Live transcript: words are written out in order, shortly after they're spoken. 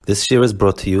This year is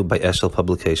brought to you by Eshel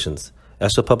Publications.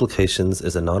 Eshel Publications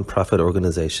is a non-profit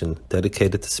organization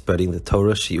dedicated to spreading the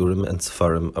Torah, Shiurim, and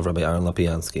Sefarim of Rabbi Aaron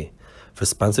Lopiansky. For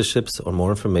sponsorships or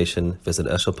more information, visit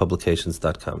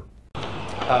eshelpublications.com.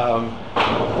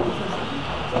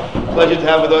 Pleasure to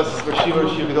have with us for Shiva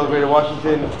Gedol Greater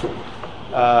Washington,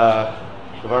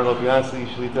 Rabbi Aaron Lopiansky,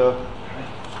 Shalita.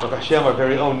 Baruch Hashem, our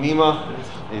very own Nima,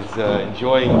 is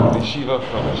enjoying the Shiva.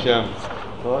 Baruch Hashem.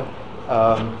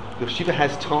 The Shiva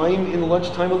has time in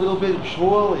lunchtime a little bit.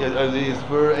 Shmuel, is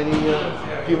for any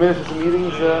few minutes of some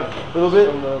meetings a little bit?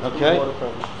 Okay.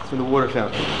 It's from the water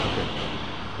fountain. Okay.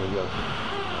 There we go.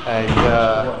 And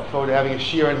forward to having a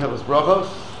shir and Hilchos Brachos,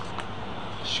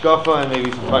 shkafa, and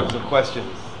maybe some time for some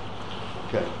questions.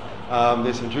 Okay.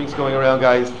 There's some drinks going around,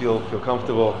 guys. Feel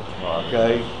comfortable.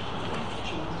 Okay.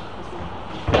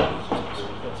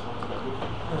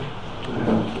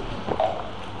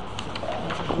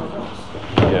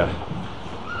 Yeah.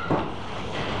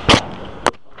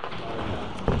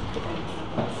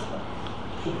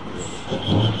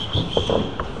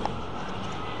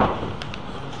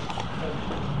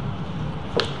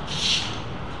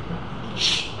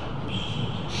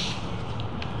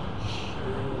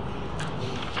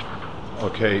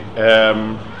 Okay.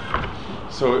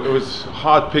 So it was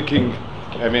hard picking.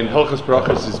 I mean, Hilchos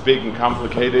Brachos is big and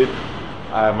complicated.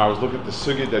 I was looking at the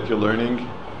sugi that you're learning,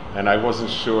 and I wasn't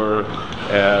sure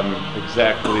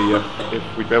exactly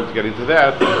if we'd be able to get into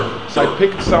that. So I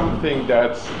picked something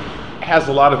that has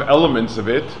a lot of elements of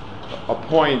it, a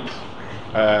point,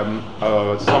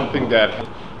 something that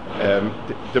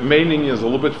the meaning is a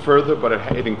little bit further, but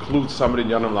it includes somebody in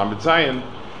Yanam Lamed Zayin.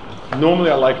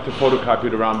 Normally I like to photocopy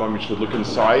the Rambam. You should look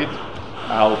inside.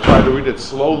 I'll try to read it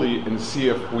slowly and see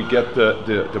if we get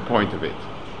the point of it.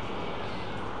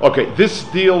 Okay, this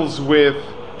deals with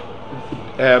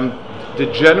the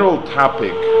general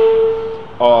topic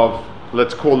of,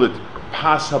 let's call it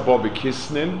Pas HaBa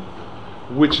B'Kisnin,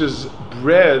 which is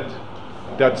bread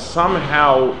that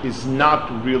somehow is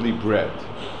not really bread.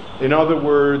 In other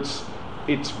words,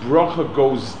 its bracha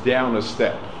goes down a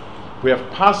step. We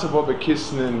have Pas HaBa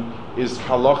B'Kisnin is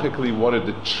halachically one of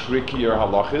the trickier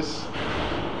halachas.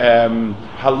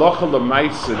 Halacha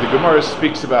l'maisa, the Gemara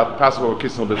speaks about Pas HaBa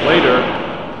B'Kisnin a little bit later,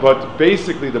 but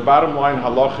basically the bottom line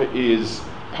halacha is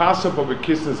Pas HaBa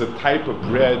B'Kisnin is a type of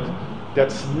bread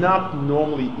that's not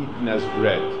normally eaten as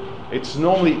bread. It's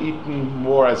normally eaten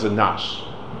more as a nash.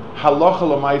 Halacha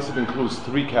l'maisa includes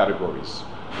three categories.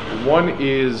 One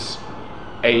is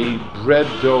a bread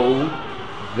dough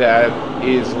that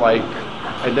is like,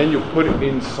 and then you put it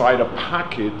inside a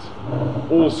packet,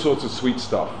 all sorts of sweet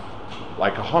stuff,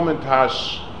 like a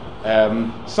hamantash,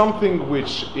 something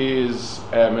which is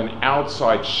an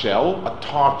outside shell, a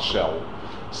tart shell.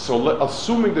 So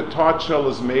assuming the tart shell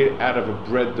is made out of a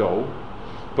bread dough,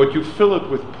 but you fill it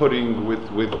with pudding, with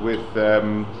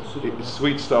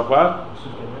sweet stuff. What?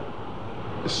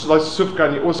 It's like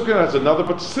sufgani. Sufgani has another,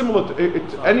 but similar to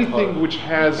anything which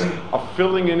has a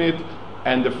filling in it,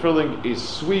 and the filling is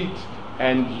sweet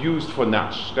and used for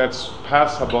nash. That's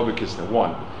Pas HaBa B'Kisnin,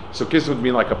 one. So kisnin would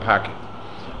mean like a packet.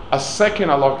 A second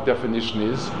halachic definition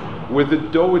is where the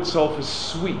dough itself is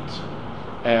sweet.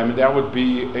 That would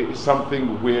be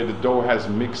something where the dough has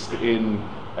mixed in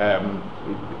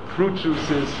fruit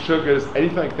juices, sugars,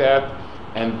 anything like that,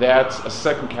 and that's a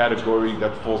second category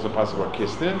that falls in Pas HaBa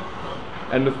B'Kisnin.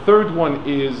 And the third one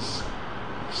is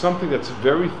something that's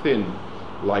very thin,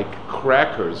 like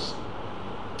crackers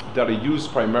that are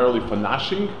used primarily for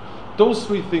nashing. Those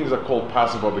three things are called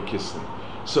Pas HaBa B'Kisnin.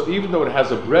 So even though it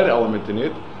has a bread element in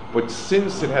it, but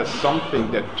since it has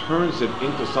something that turns it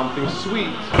into something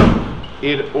sweet,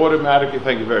 it automatically,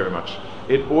 thank you very much,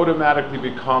 it automatically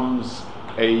becomes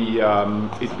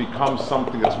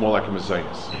something that's more like a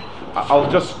mezainis.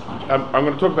 I'm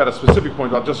going to talk about a specific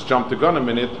point. I'll just jump the gun a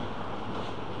minute.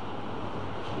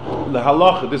 The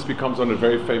halacha, this becomes one of the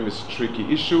very famous tricky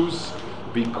issues,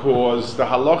 because the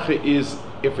halacha is,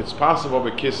 if it's Pas HaBa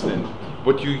B'Kisnin,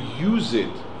 but you use it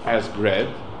as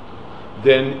bread,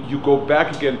 then you go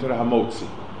back again to the hamotzi.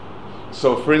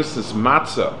 So for instance,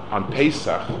 matzah on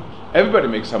Pesach, everybody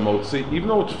makes hamotzi, even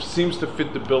though it seems to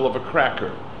fit the bill of a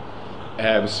cracker.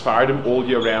 Sfardim all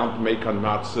year round make on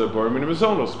matzah, borim and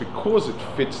mazonos, because it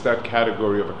fits that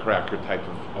category of a cracker type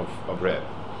of bread.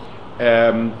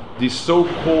 The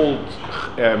so-called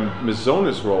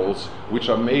mazonis rolls, which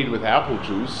are made with apple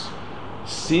juice,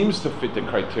 seems to fit the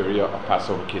criteria of Pas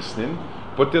HaBa B'Kisnin,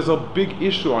 but there's a big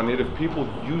issue on it. If people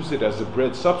use it as a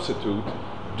bread substitute,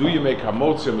 do you make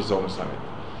hamotzi or mazonis on it?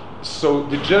 So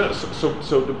the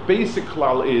basic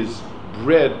klal is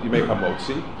bread, you make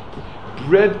hamotzi.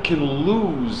 Bread can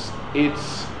lose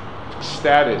its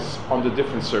status under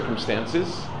different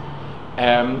circumstances.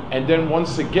 And then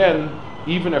once again,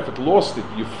 even if it lost it,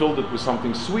 you filled it with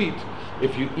something sweet.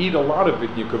 If you eat a lot of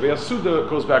it, Yikaveh Suda, it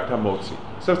goes back to Hamotzi.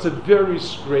 So it's a very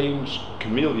strange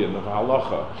chameleon of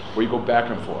halacha where you go back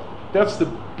and forth. That's the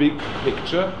big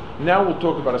picture. Now we'll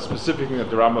talk about a specific thing that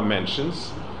the Rambam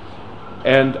mentions,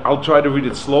 and I'll try to read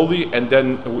it slowly, and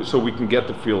then so we can get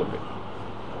the feel of it.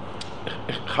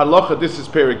 Halacha, this is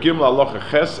Perek Gimel Halacha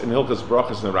Ches in Hilchas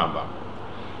Brachas in the Rambam.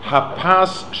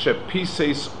 Hapas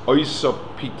shepises oiso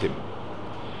pitim.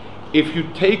 If you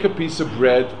take a piece of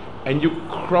bread and you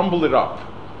crumble it up,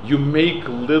 you make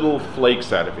little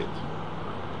flakes out of it.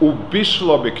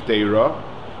 Ubishla b'kteira,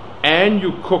 and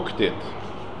you cooked it.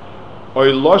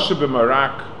 Oiloshe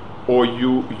b'marak, or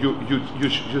you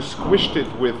squished it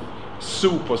with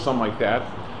soup or something like that.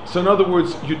 So in other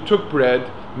words, you took bread,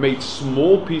 made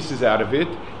small pieces out of it,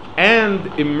 and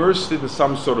immersed it in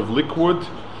some sort of liquid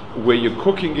where you're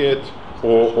cooking it,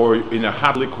 or in a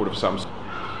hot liquid of some sort.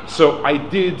 So I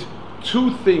did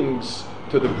two things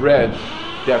to the bread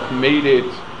that made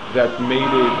it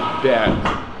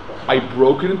bad. I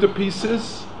broke it into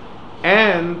pieces,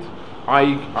 and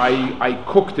I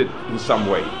cooked it in some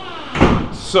way.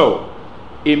 So,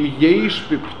 im yesh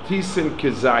b'ptisen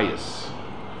kezayis,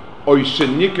 oy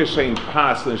shenika shein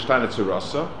pas l'nштane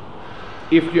tzurasa,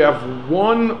 if you have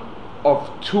one of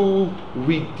two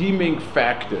redeeming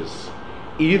factors,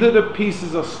 either the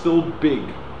pieces are still big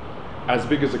as a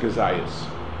kezayis,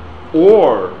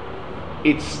 or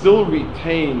it still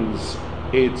retains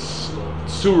its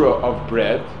surah of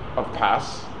bread, of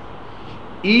pas,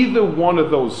 either one of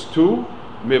those two,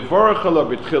 mevorach ala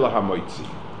b'tchila hamoitzi.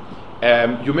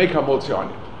 You make hamotzi on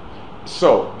it.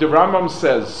 So the Rambam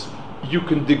says you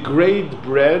can degrade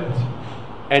bread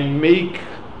and make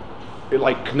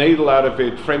like knedel out of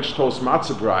it, French toast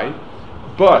matzah brei,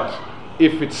 but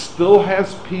if it still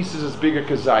has pieces as big as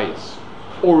kazayas,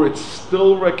 or it's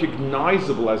still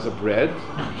recognizable as a bread,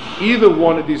 either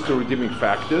one of these two redeeming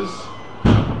factors,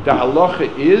 the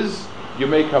halacha is you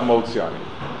make hamotzi on it.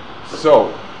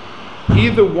 So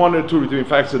either one or two redeeming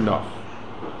factors is enough.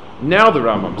 Now the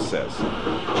Rambam says,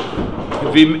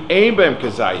 Vim ein beim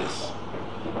kazayas,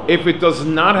 if it does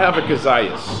not have a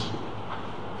kazayas,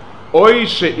 oy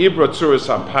she'ibra tzuras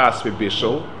hapas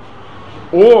b'bishul,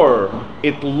 or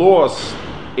it lost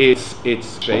its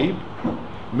shape,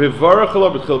 mevarach lo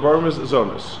b'tchil bar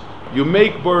mizonos, you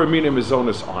make baramina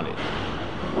mizonos on it.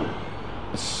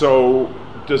 So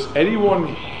does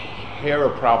anyone hear a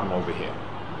problem over here?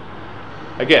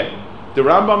 Again, the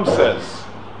Rambam says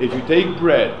if you take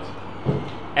bread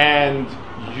and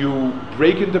you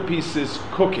break into pieces,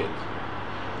 cook it.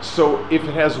 So if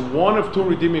it has one of two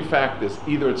redeeming factors,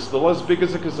 either it's still as big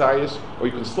as a kazayas, or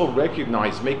you can still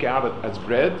recognize, make out as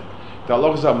bread, the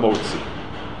halacha is hamotzi.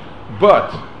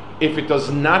 But if it does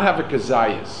not have a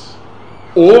kazayas,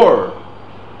 or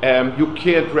you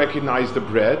can't recognize the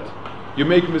bread, you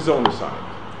make mizonos on it.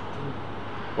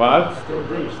 What? At the end of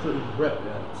the day, you're still eating bread.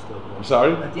 I'm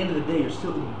sorry? At the end of the day, you're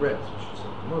still eating bread.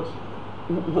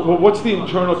 Well, what's the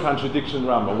internal contradiction,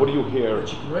 Rambam? What do you hear?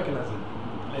 That you can recognize it.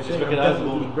 If it's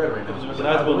recognizable, eating bread right now. if it's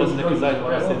recognizable, doesn't it?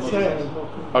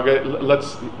 Okay,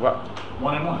 let's. What?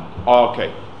 One and one.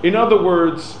 Okay. In other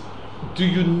words, do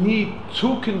you need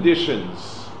two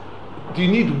conditions? Do you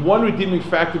need one redeeming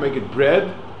factor to make it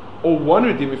bread, or one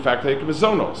redeeming factor to make it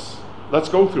mizonos? Let's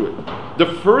go through it. The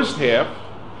first half,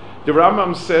 the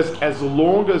Rambam says, as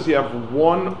long as you have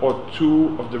one or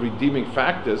two of the redeeming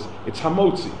factors, it's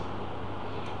hamotzi.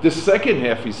 The second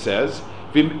half, he says,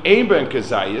 vim ein ben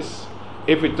kazayas,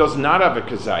 if it does not have a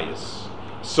kazayas,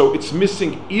 so it's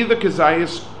missing either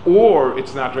kazayas or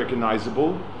it's not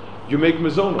recognizable, you make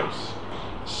mizonos.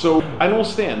 So I don't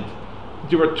understand.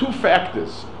 There are two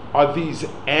factors. Are these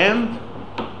and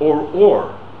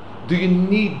or? Do you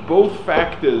need both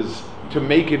factors to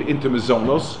make it into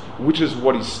mizonos, which is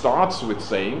what he starts with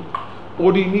saying,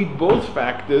 or do you need both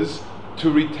factors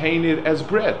to retain it as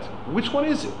bread? Which one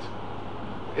is it?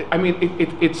 I mean,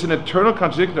 it's an eternal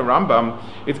contradiction to Rambam.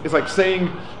 It's like saying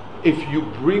if you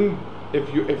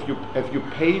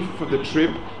pay for the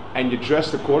trip and you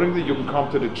dressed accordingly, you can come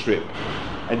to the trip.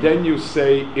 And then you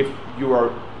say if you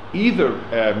are either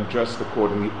dressed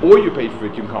accordingly or you pay for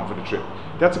it, you can come for the trip.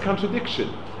 That's a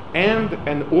contradiction. And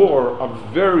or are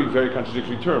very, very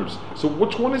contradictory terms. So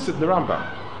which one is it in the Rambam?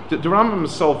 The Rambam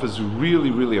himself is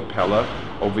really, really a pella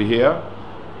over here.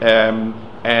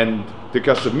 And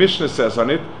because the Mishnah says on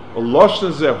it, most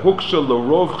of the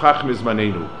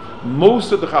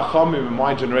Chachamim in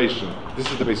my generation,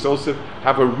 this is the Beis Yosef,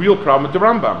 have a real problem with the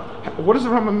Rambam. What does the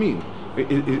Rambam mean?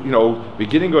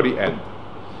 Beginning or the end?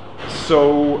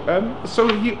 So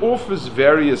he offers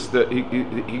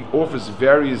he offers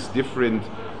various different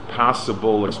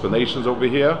possible explanations over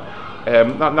here.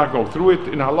 Not going through it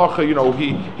in halacha.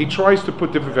 He tries to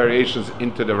put different variations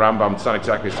into the Rambam. It's not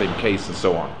exactly the same case, and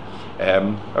so on.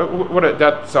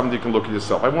 That's something you can look at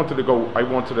yourself. I wanted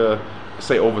to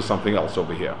say over something else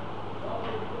over here.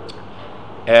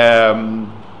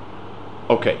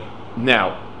 Okay,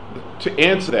 now to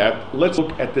answer that, let's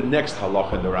look at the next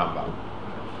halacha in the Rambam.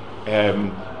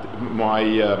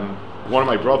 One of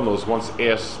my brother-in-laws once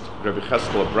asked Rabbi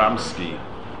Cheskel Abramsky,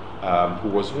 who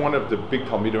was one of the big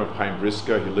Talmidim of Chaim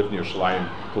Brisker. He lived near Yerushalayim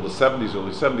till the early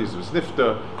 70s. He was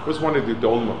Nifta. He was one of the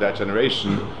Dolim of that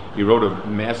generation. He wrote a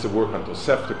massive work on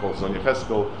Tosefta called Zonya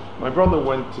Cheskel. My brother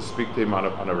went to speak to him on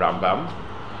a Rambam,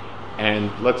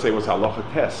 and let's say it was Halacha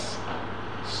Tes.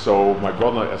 So my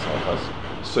brother asked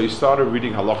Halachas. So he started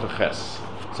reading Halacha Ches.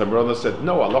 So my brother said,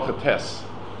 no, Halacha Tes.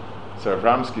 So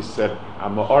Abramsky said,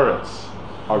 Amoritz.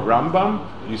 A Rambam,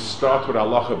 you start with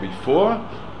halacha before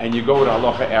and you go with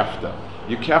halacha after.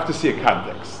 You have to see a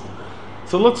context.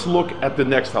 So let's look at the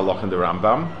next halacha in the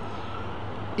Rambam.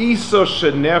 Isa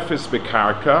shenefis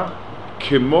bekarka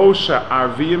kemo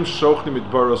she'arvim shochnim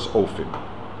mitbaros ofim.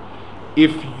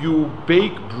 If you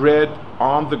bake bread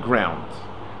on the ground,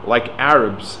 like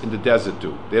Arabs in the desert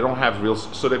do, they don't have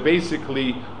so they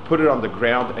basically put it on the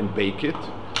ground and bake it.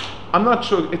 I'm not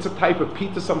sure, it's a type of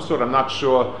pita some sort, I'm not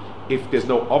sure if there's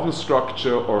no oven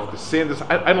structure or if the sand is,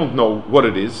 I don't know what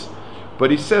it is, but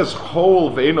he says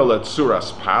whole ve'eno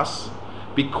letzuras pas,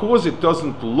 because it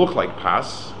doesn't look like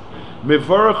pas,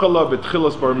 mevarach alav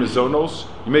betchilas bar mizonos,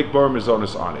 you make bar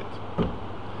mizonos on it.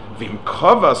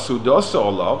 V'imkava sudasa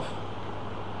olav,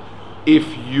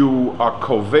 if you are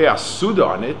kovea suda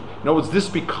on it, in other words, this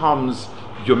becomes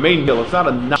your main meal. It's not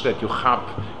a nash that you chap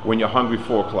when you're hungry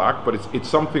 4 o'clock, but it's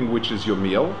something which is your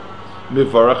meal.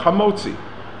 Mevarach hamotzi.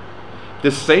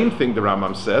 The same thing the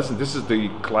Rambam says, and this is the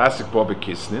classic Baba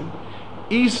Kisnin.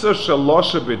 Isa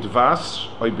shalosha b'dvas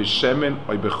oy b'shemen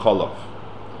oy b'cholav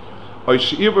oy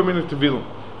she'ir b'minut tevilim.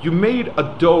 You made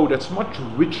a dough that's much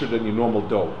richer than your normal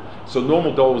dough. So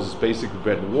normal dough is basically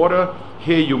bread and water.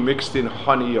 Here you mixed in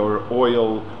honey or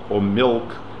oil or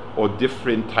milk or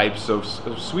different types of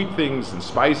sweet things and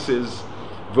spices.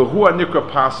 V'hu anikra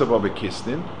pasa Baba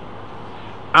Kisnin.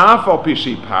 Af al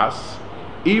pishi pas,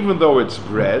 even though it's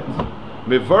bread.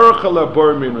 Mevarach ala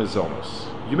bar min mizonos.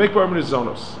 You make bar min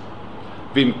mizonos.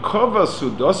 Vim kova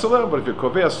sudosala, but if you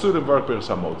kovea sud and varach beres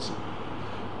hamotzi.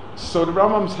 So the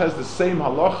Rambam has the same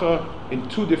halacha in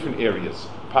 2 different areas: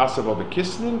 pas of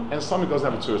kisnin, and some it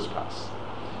doesn't have a tzuras pas.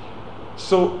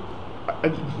 So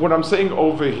what I'm saying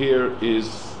over here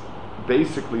is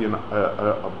basically an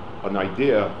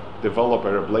idea developed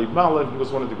by Rabbi Leib Malin. He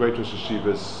was one of the great Rosh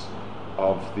Yeshivas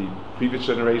of the previous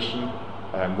generation,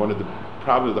 and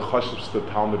probably the chashivs the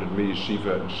Talmud in Mi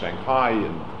Yeshiva in Shanghai,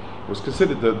 and was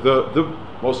considered the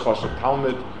most chashiv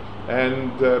Talmud,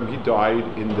 and he died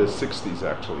in the 60s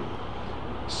actually.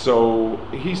 So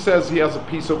he says he has a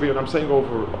piece over here, and I'm saying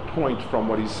over a point from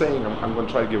what he's saying. I'm going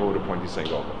to try to give over the point he's saying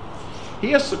over.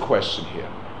 He asks a question here.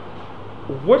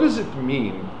 What does it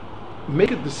mean?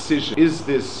 Make a decision. Is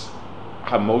this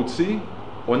hamotzi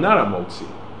or not hamotzi?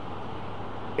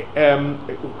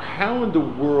 How in the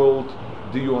world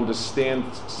do you understand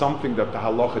something that the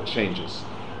halacha changes?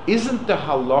 Isn't the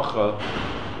halacha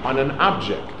on an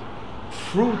object?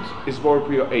 Fruit is bar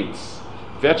priya eitz,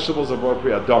 vegetables are bar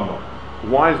priya adama,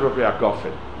 wine is bar priya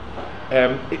gofen.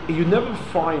 You never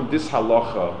find this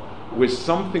halacha where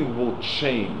something will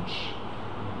change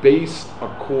based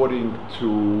according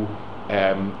to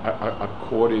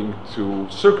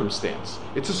circumstance.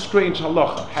 It's a strange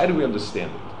halacha. How do we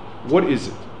understand it? What is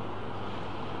it?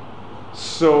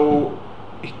 So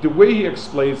the way he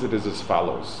explains it is as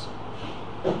follows.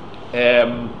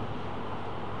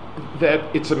 That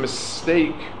it's a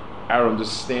mistake, our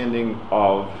understanding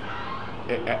of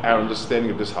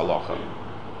this halacha.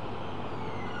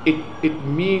 It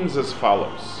means as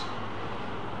follows.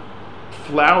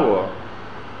 Flour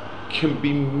can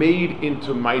be made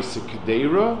into maisa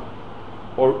kedera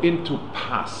or into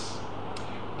pas.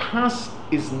 Pas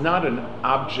is not an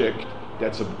object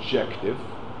that's objective,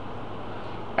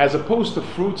 as opposed to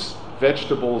fruits,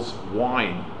 vegetables,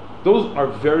 wine. Those are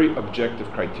very objective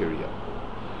criteria.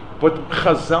 But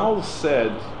Chazal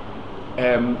said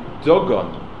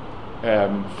dogon,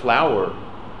 flour,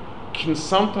 can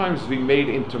sometimes be made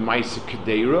into maisa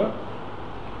kedera,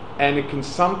 and it can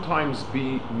sometimes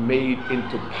be made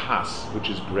into pas, which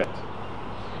is bread.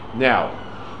 Now,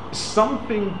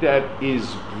 something that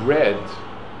is bread,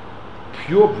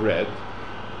 pure bread,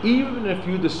 even if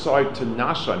you decide to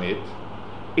nash on it,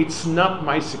 it's not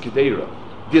Maisa Kedera.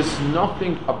 There's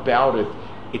nothing about it.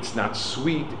 It's not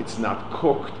sweet, it's not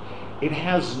cooked. It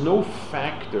has no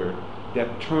factor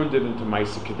that turned it into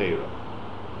Maisa Kedera.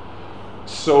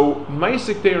 So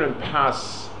Maisa Kedera and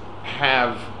Pas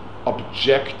have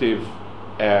objective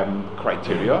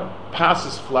criteria. Pas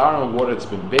is flour and water that's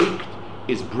been baked,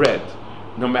 is bread,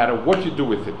 no matter what you do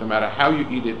with it, no matter how you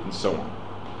eat it, and so on.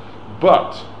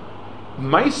 But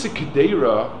Maisa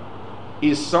Kedera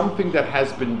is something that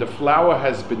has been, the flour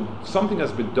has been, something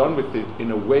has been done with it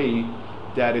in a way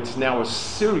that it's now a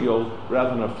cereal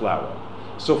rather than a flour.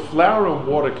 So flour and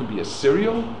water can be a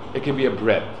cereal, it can be a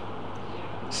bread.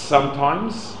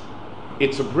 Sometimes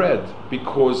it's a bread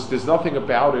because there's nothing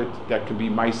about it that can be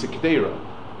Maisa Kedera.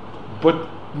 But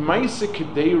Maisa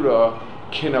Kedera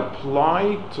can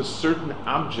apply to certain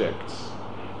objects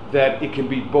that it can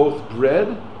be both bread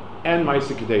and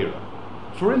Maisa Kedera.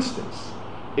 For instance,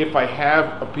 if I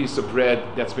have a piece of bread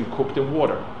that's been cooked in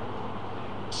water,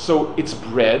 so it's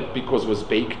bread because it was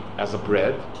baked as a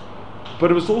bread,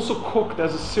 but it was also cooked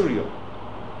as a cereal.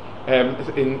 I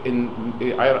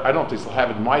don't know if they still have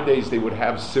it. In my days, they would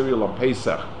have cereal on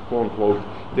Pesach, quote unquote.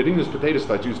 They didn't use potatoes,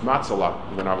 I used matzah a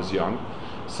lot when I was young.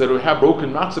 So they would have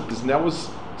broken matzah because that was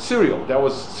cereal. That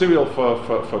was cereal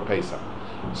for Pesach.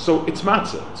 So it's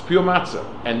matzah, it's pure matzah.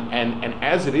 And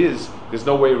as it is, there's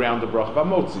no way around the bracha of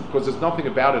hamotzi because there's nothing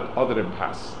about it other than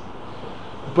pas.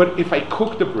 But if I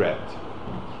cook the bread,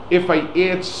 if I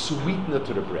add sweetener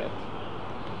to the bread,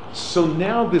 so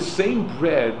now the same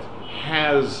bread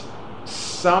has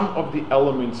some of the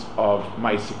elements of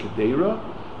Maisa Kedera,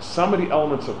 some of the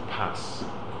elements of pas.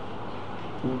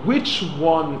 Which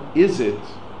one is it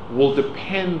will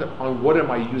depend on what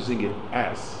am I using it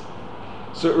as.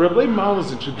 So Rabbi Mal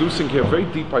is introducing here a very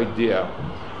deep idea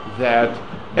that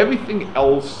everything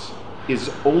else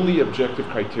is only objective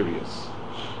criteria.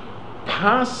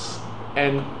 Pas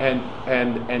and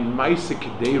Maisa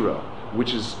Kedera,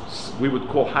 which is we would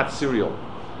call hot cereal,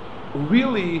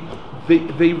 really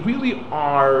they really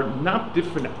are not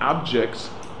different objects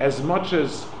as much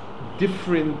as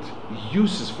different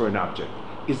uses for an object.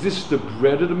 Is this the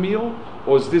bread of the meal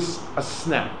or is this a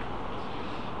snack?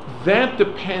 That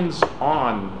depends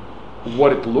on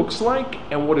what it looks like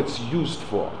and what it's used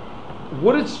for.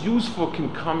 What it's used for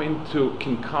can come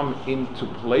into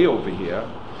play over here,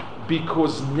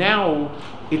 because now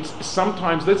it's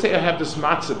sometimes, let's say I have this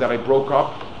matzah that I broke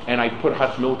up and I put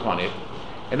hot milk on it,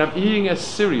 and I'm eating as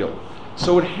cereal.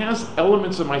 So it has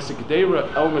elements of Maisa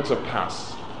Kedera, elements of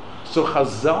pas. So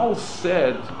Chazal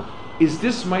said, is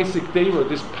this Maisa Kedera,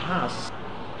 this pas,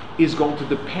 is going to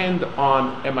depend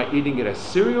on, am I eating it as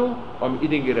cereal or am I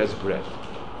eating it as bread?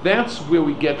 That's where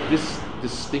we get this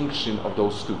distinction of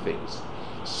those two things.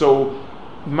 So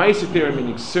Maisa Kedera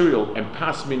meaning cereal and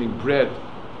pas meaning bread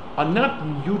are not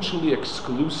mutually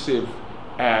exclusive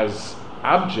as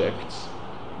objects,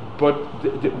 but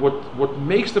what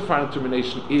makes the final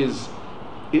determination is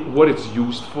what it's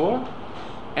used for,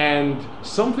 and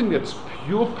something that's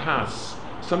pure pas,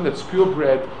 something that's pure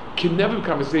bread, can never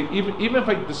become a mistake. Even if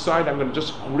I decide I'm going to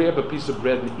just grab a piece of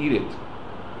bread and eat it,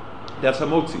 that's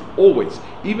hamotzi, always,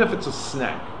 even if it's a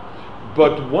snack.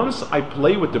 But once I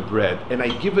play with the bread and I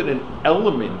give it an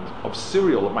element of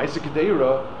cereal, of Maisa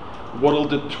Kedera, what will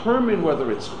determine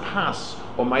whether it's pas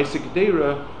or Maisa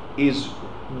Kedera is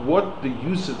what the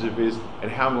usage of it is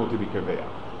and how I'm going to be kaveya.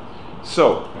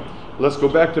 So, let's go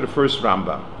back to the first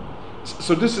Rambam.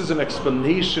 So this is an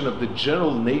explanation of the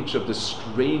general nature of the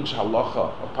strange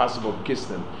halacha of possible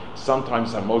kisnin,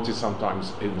 sometimes hamotzi,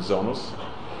 sometimes in zonos.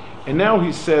 And now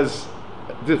he says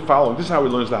the following, this is how he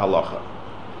learns the halacha.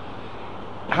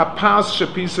 Hapas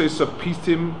shapisa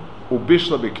isapitim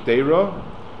ubishla b'kteira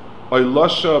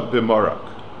oilasha b'morak.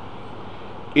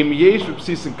 Im yesh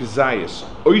b'psisin kazayis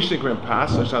oishnik ren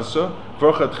pas ashansa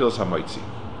v'rchat chils hamotzi.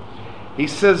 He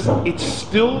says it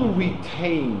still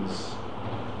retains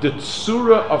the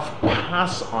tsura of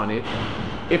pas on it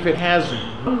if it has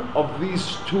one of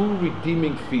these two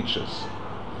redeeming features,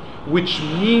 which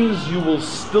means you will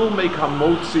still make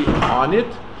hamotzi on it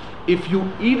if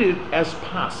you eat it as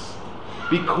pas,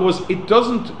 because it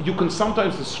doesn't. You can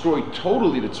sometimes destroy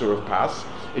totally the tsura of pas.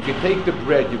 If you take the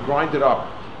bread, you grind it up,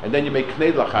 and then you make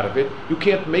knedlach out of it, you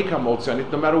can't make hamotzi on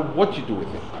it no matter what you do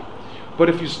with it. But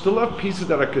if you still have pieces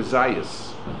that are kazayas,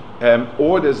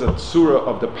 or there's a tsura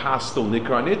of the pas still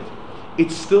nikar on it,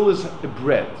 it still is a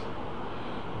bread.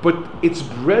 But it's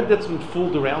bread that's been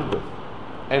fooled around with.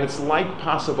 And it's like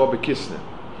pas HaBa b'kisnin.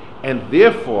 And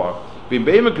therefore, he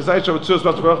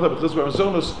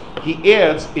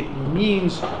adds, it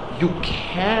means you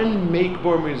can make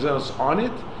bar mizanos on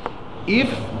it if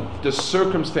the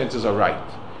circumstances are right.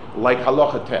 like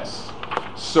halacha tes.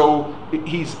 So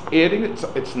he's adding it.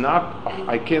 It's not.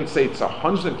 I can't say it's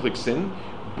 100 clicks in,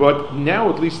 but now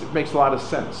at least it makes a lot of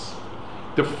sense.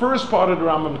 The first part of the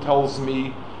Rambam tells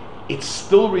me it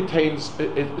still retains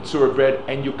tzura bread,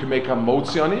 and you can make a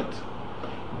motzi on it.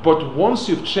 But once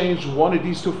you've changed one of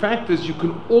these two factors, you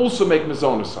can also make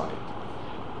mezonos on it.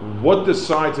 What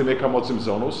decides to make a motzi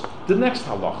mezonos? The next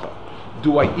halacha.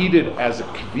 Do I eat it as a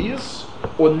kvias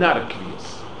or not a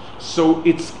kvias? So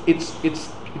it's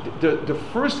the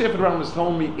first half of the Rambam is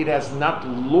telling me it has not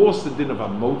lost the din of a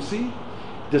motzi.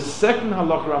 The second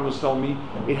halacha Rambam is telling me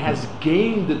it has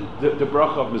gained the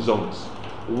bracha of mezonos.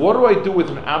 What do I do with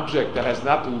an object that has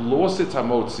not lost its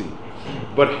hamotzi,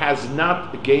 but has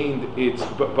not gained its,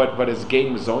 but has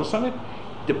gained mezonos on it?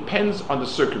 Depends on the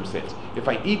circumstance. If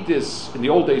I eat this, in the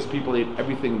old days people ate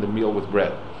everything in the meal with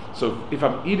bread. So if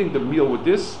I'm eating the meal with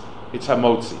this, it's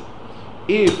hamotzi.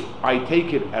 If I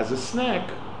take it as a snack,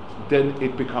 then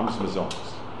it becomes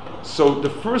mezonos. So the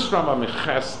first Rambam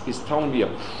Meches is telling me a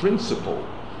principle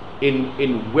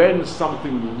in when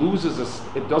something loses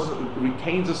it doesn't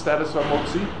retains a status of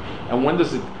hamotzi, and when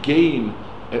does it gain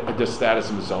the status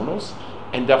of mezonos.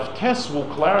 And Daf Tes will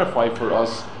clarify for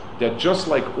us that just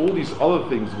like all these other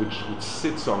things which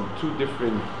sits on two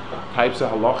different types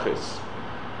of halachas,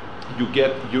 you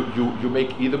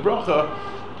make either bracha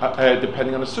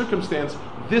depending on the circumstance.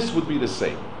 This would be the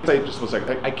same. Say just one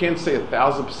second. I can't say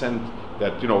 1,000%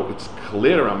 that it's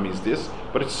clear on me is this,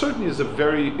 but it certainly is a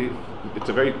very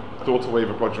thoughtful way of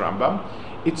approaching Rambam.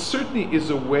 It certainly is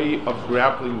a way of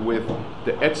grappling with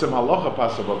the etzem halacha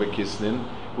pasav of a kisnin,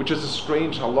 which is a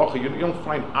strange halacha. You don't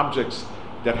find objects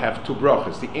that have two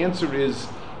brachas. The answer is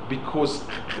because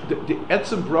the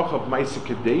etzem bracha of Maisa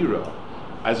Kedera,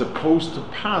 as opposed to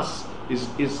pas, is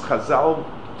Chazal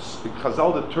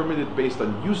determined it based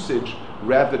on usage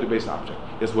rather than based on object.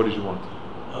 Yes, what did you want?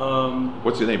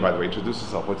 What's your name, by the way? Introduce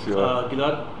yourself. What's your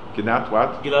Gilad. Gilad?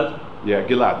 What? Gilad. Yeah,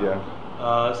 Gilad. Yeah.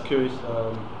 I was curious.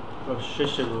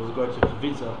 Sheshet was going to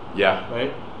Kavitza. Yeah.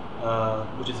 Right.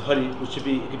 Which is honey, which it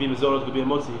could be mezonot, it could be a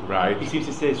motzi. Right. He seems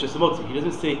to say it's just a motzi. He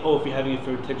doesn't say, if you're having it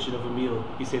for intention of a meal,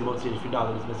 he's saying motzi, and if you're not,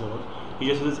 then it's mezonot. He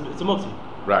just says it's a motzi.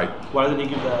 Right. Why doesn't he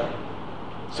give that?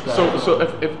 So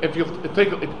if you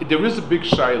take there is a big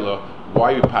shaila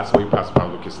why we pass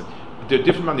upon Kissin. They're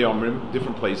different on the Omrim,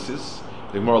 different places.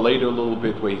 They're more later a little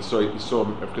bit where he saw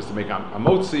Kissin make a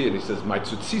motzi, and he says my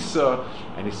tzutzisa,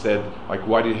 and he said like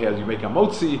why did you make a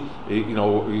motzi?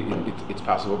 It's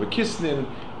possible with Kisnin.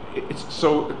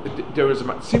 There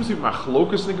seems to be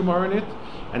machlokus in the Gemara in it,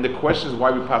 and the question is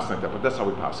why we pass like that. But that's how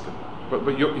we pass it.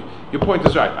 But your point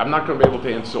is right. I'm not going to be able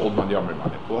to answer Old Man Yomrim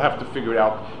on it. We'll have to figure it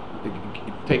out,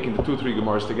 taking the 2-3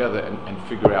 Gemaras together and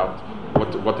figure out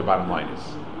what the bottom line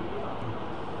is.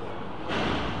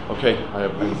 Okay, I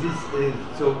have.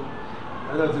 So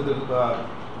I don't know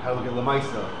how to look at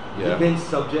Lamaisa. Yeah. Has it been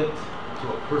subject to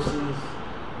a person's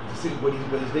decision what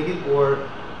he's making, or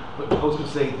but the host could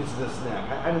say this is a snack?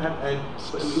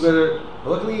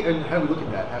 Luckily, and how do we look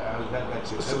at that?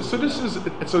 So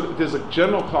there's a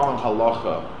general call in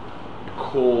halacha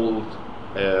called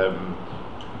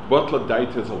Botla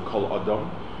Daites will call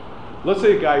Adam. Let's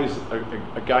say a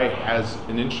guy has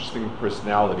an interesting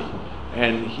personality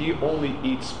and he only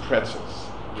eats pretzels.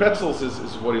 Pretzels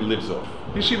is what he lives off.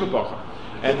 Yeshiva Bacha.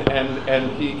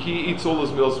 And he eats all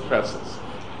his meals pretzels.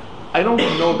 I don't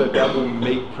know that will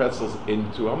make pretzels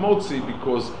into a motzi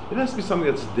because it has to be something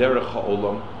that's derech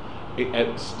ha'olam.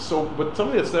 But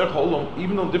something that's derech ha'olam,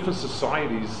 even in different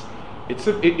societies, it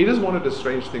is one of the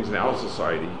strange things in our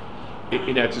society.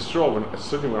 In Eretz Yisrael,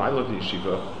 certainly when I lived in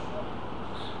yeshiva,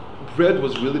 bread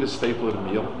was really the staple of the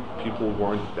meal. People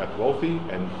weren't that wealthy,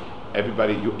 and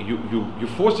everybody you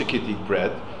forced your kid to eat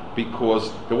bread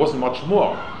because there wasn't much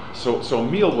more. So a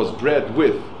meal was bread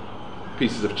with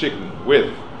pieces of chicken,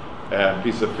 with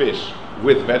pieces of fish,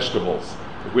 with vegetables,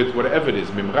 with whatever it is,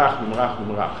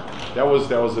 mimrach. That was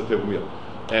the meal.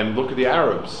 And look at the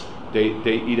Arabs; they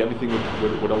eat everything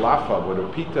with a lafa, with a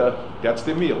pita. That's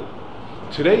their meal.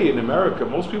 Today in America,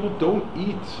 most people don't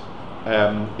eat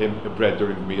bread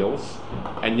during meals,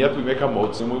 and yet we make a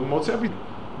motzi, and we motzi everything.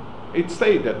 It's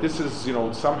stated that this is,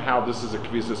 somehow this is a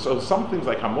kvisa. So some things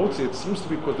like hamotzi, it seems to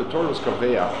be because the Torah is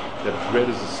kaveya that bread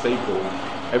is a staple.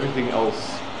 Everything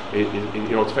else,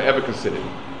 it's forever considered.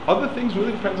 Other things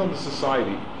really depends on the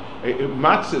society.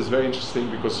 Matzah is very interesting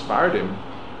because Fardim,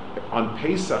 on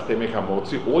Pesach they make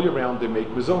hamotzi, all year round they make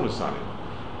mezonos on it.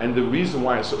 And the reason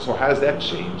why, so how does that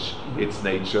change its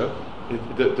nature?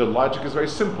 The logic is very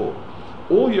simple.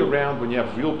 All year round when you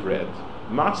have real bread,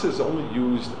 matzah is only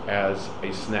used as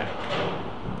a snack.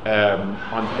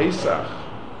 On Pesach,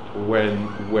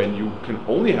 when you can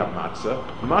only have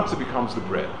matzah becomes the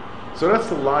bread. So that's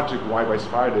the logic why by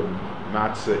Sfardim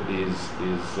matzah is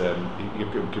you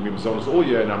can be mazonos all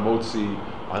year and amotzi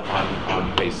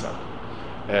on Pesach.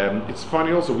 It's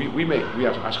funny also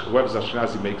whoever's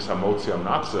Ashkenazi makes hamotzi on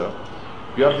matzah.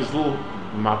 You have these little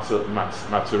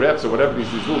matzorets or whatever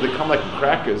these little, they come like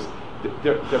crackers.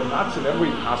 They're matzah in every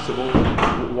way possible.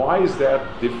 Why is that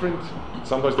different?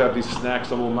 Sometimes they have these snacks,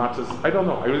 some little matzahs. I don't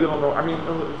know. I really don't know. I mean,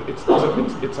 it's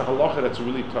a halacha that's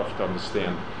really tough to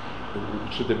understand.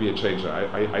 Should there be a change?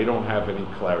 I don't have any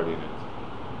clarity in it.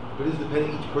 But is it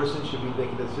depending each person should be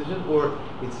making a decision, or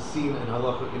it's a scene and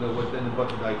halacha, what then the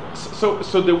butler daita?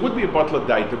 So there would be a butler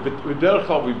daita, but with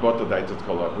Derech we butler daita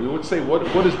kolach. We would say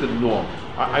what is the norm?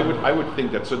 I would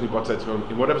think that certainly butler daita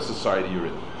in whatever society you're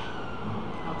in.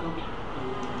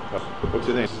 What's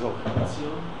your name?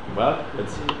 What?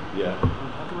 Yeah.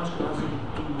 How come Ashkenazi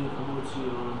do make hamotzi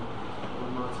on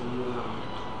matzah?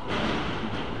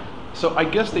 So I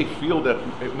guess they feel that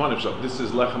this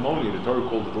is lechem only. The Torah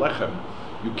called it lechem.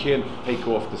 You can't take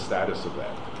off the status of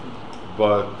that.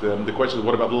 But the question is,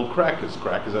 what about little crackers?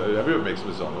 Crackers, everyone makes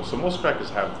mizonos. So most crackers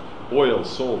have oil,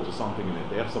 salt, or something in it.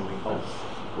 They have something else,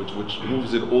 which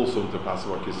moves it also into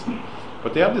pasvar kisni.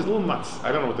 But they have these little I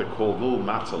don't know what they're called, little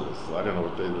matzahs. I don't know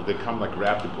what they come like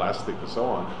wrapped in plastic and so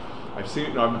on. I've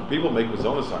seen people make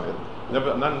mizonos on it.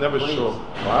 Never sure.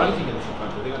 What? Sometimes I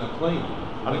think on a plane.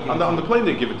 On the plane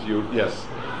they give it to you. Yes.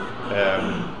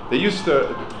 They used to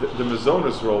the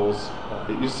mizonos rolls.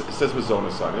 It says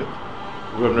mizonos on it.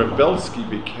 When Rebelsky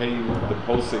became the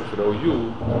posek for the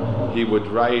OU, he would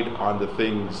write on the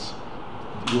things.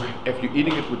 If you're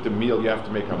eating it with the meal, you have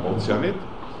to make a motzi on it.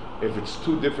 If it's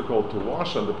too difficult to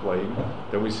wash on the plane,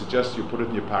 then we suggest you put it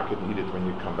in your pocket and eat it when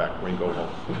you come back, when you go home.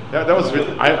 That was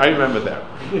really, I remember that.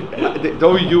 The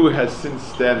OU has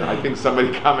since then, I think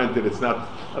somebody commented, it's not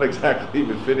exactly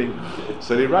even fitting.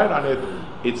 So they write on it,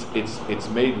 it's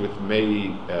made with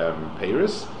May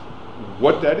Paris.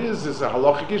 What that is a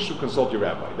halachic issue. Consult your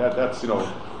rabbi. That's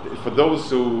for those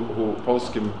who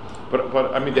poskim.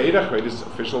 But I mean the Derech is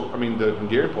official. I mean the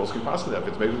Hungarian poskim pass that if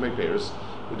it's made with May Paris,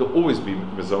 it'll always be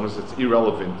mizonos. It's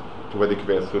irrelevant to whether you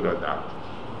convert through or not.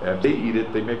 If they eat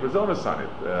it, they make mizonos on it.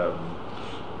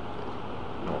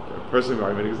 Personally,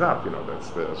 I mean, example.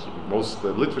 That's the most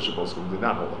literature poskim did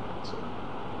not hold on that. So.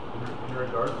 In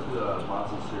regards to the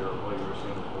matzah cereal, what you were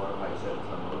saying before, like I said, it's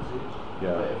on motzi.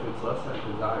 Yeah. But if it's less than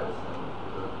kazayas,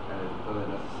 and it doesn't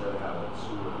necessarily have a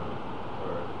tsura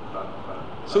or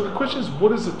so the question is,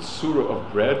 what is a tsura of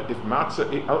bread? If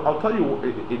matzah, I'll tell you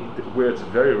where it's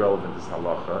very relevant is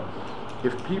halacha.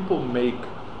 If people make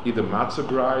either matzah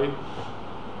brai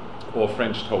or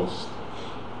French toast,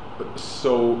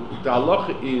 so the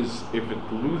halacha is if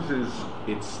it loses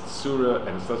its tsura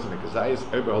and it's less than a kazayas,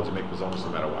 everybody holds to make mizonos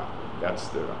no matter what. That's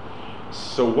the.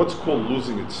 So what's called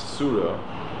losing its tsura?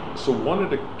 So one of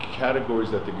the categories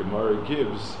that the Gemara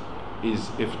gives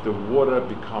is if the water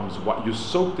becomes white. You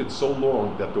soaked it so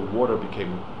long that the water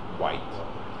became white.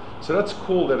 So that's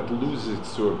called that it loses its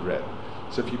tsura bread.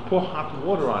 So if you pour hot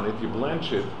water on it, you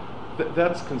blanch it,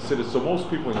 that's considered. So most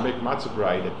people, when you make matzah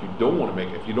brai that you don't want to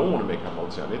make, if you don't want to make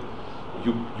hamotzi on it,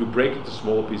 you break it to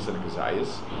smaller pieces in the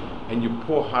kazayas, and you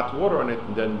pour hot water on it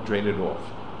and then drain it off.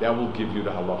 That will give you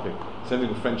the halachic. Same thing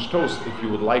with French toast. If you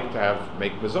would like to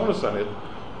make mizonos on it,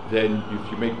 then if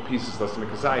you make pieces less than the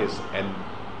kazayas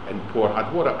and pour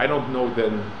hot water, I don't know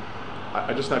then.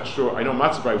 I'm just not sure. I know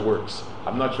matzah brai works.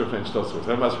 I'm not sure French toast works.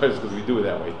 I know matzah brai because we do it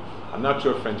that way. I'm not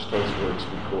sure French toast works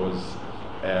because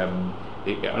I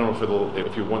don't know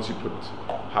if you once you put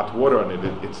hot water on it,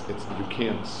 it's you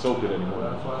can't soak it anymore.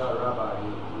 Well, that's why that rabbi he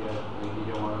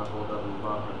didn't want to hold up his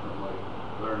buffer from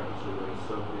learning, so he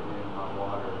soaked it in hot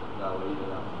water. That way you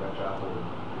don't have to French apple.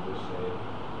 You just say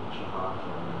shahak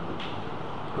or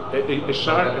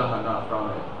not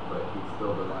from it, but he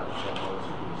still doesn't have to say most.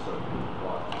 He can soak it in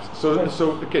water.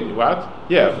 So again, what?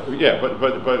 Yeah, but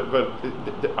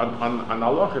on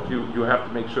Allah, if you have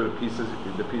to make sure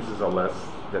the pieces are less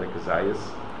than a kazayas,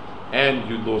 and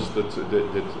you lost the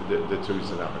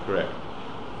Teresa Nama, correct?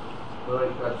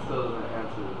 But that still doesn't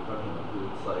answer the question.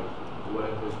 It's like, what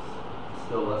if it's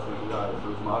still less than kazayas?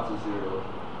 Those matzah cereal,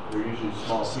 they're usually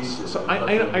small pieces. So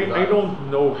I don't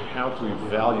know how to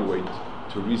evaluate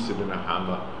Teresa in a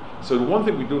HaBa. So the one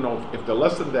thing we do know, if they're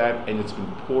less than that and it's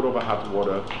been poured over hot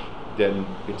water, then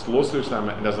it's lost Teresa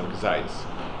Nama and doesn't have kazayas.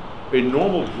 In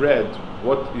normal bread,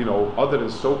 other than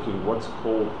soaking, what's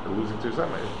called losing Teresa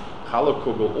Nama, challah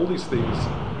kugel, all these things,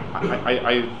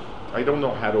 I don't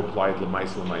know how to apply it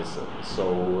l'maisa.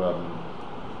 So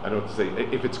I don't know what to say.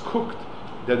 If it's cooked,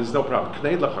 that is no problem.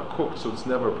 Knei lacha cooked, so it's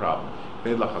never a problem.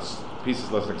 Knei lacha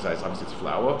pieces less than size. Obviously, it's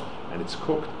flour and it's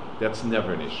cooked. That's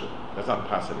never an issue. That's not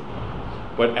pas anymore.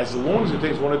 But as long as it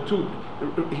takes one or two,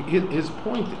 his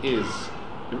point is,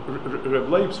 Reb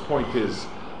Leib's point is,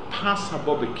 pas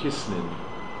HaBa b'kisnin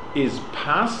is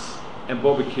pas and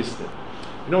Ba b'kisnin.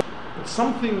 You know,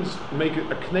 some things make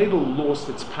a knedel lost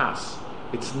its pas.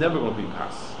 It's never going to be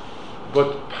pas.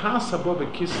 But pas HaBa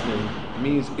b'kisnin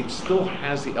means it still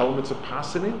has the elements of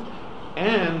pas in it,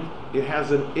 and it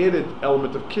has an added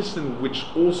element of kisnin, which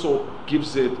also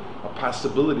gives it a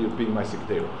possibility of being Maaseh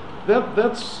Kedera.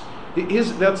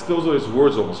 Those are his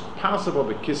words almost. Pas HaBa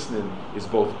b'kisnin is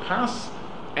both pas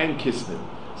and kisnin.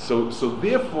 So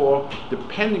therefore,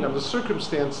 depending on the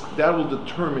circumstance, that will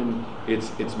determine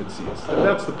its mitzias.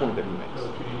 That's the point that he makes.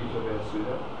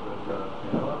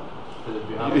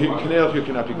 You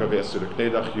cannot be kaveh suda.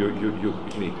 You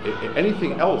can eat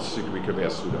anything else. You can be kaveh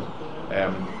suda.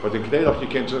 But in Knedach you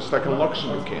can't, just like in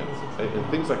Lakshan you can't. And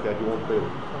things like that you won't be able.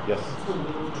 Yes?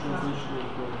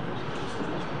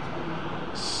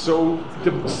 So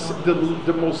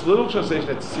the most little translation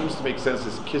that seems to make sense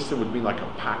is kissin would mean like a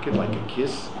packet, like a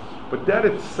kiss. But that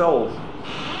itself,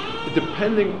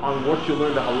 depending on what you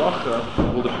learn the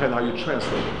halacha, will depend how you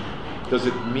translate it. Does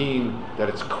it mean that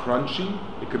it's crunchy?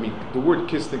 It could mean, the word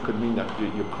kissin could mean that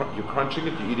you're crunching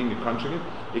it, you're eating, you're crunching it.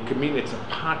 It could mean it's a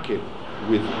pocket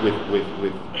with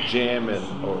jam and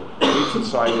or sweets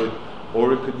inside it,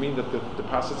 or it could mean that the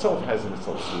pas itself has in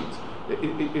itself sweets.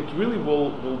 It really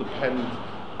will depend.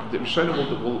 The Rishonim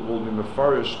will be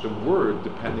mefarish the word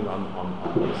depending on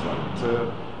what it's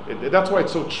like. That's why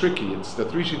it's so tricky. It's the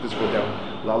three shittas go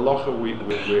down. La halacha we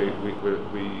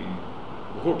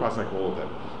pasnak all of them.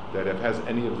 That if it has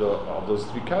any of those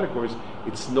three categories,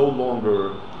 it's no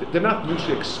longer, they're not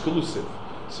mutually exclusive.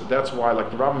 So that's why, like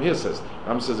the Rambam here says,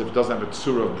 Rambam says if it doesn't have a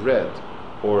tzura of bread,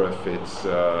 or if it's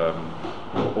you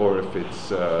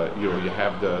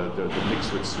have the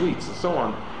mix with sweets and so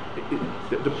on.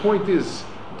 The point is,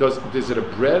 is it a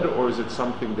bread or is it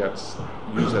something that's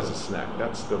used as a snack?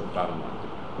 That's the bottom line.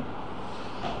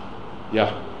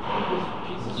 Yeah.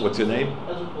 What's your name?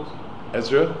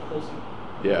 Ezra.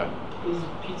 Yeah. Is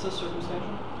pizza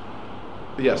circumstantial?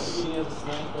 Yes.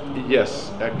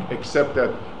 Yes, except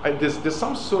that there's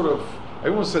some sort of,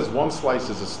 everyone says one slice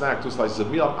is a snack, two slices is a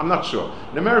meal. I'm not sure.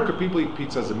 In America, people eat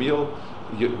pizza as a meal.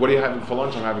 What are you having for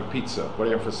lunch? I'm having pizza. What are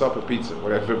you having for supper? Pizza.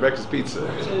 What are you having for breakfast? Pizza.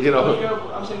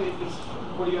 I'm saying if it's,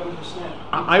 what are you having for snack?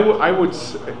 I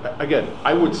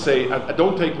would say,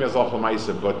 don't take me as al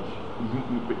maisa, but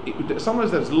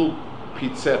sometimes there's little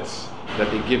pizzettes that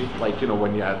they give, like,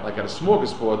 when you're at a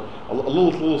smorgasbord, a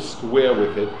little square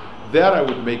with it. That I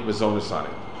would make mazonis on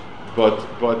it. But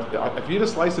if you eat a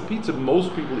slice of pizza,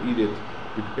 most people eat it.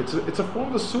 It's a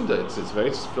form of suda. It's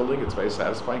very filling. It's very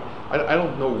satisfying. I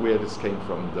don't know where this came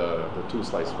from. The two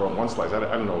slices from one slice. I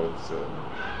don't know.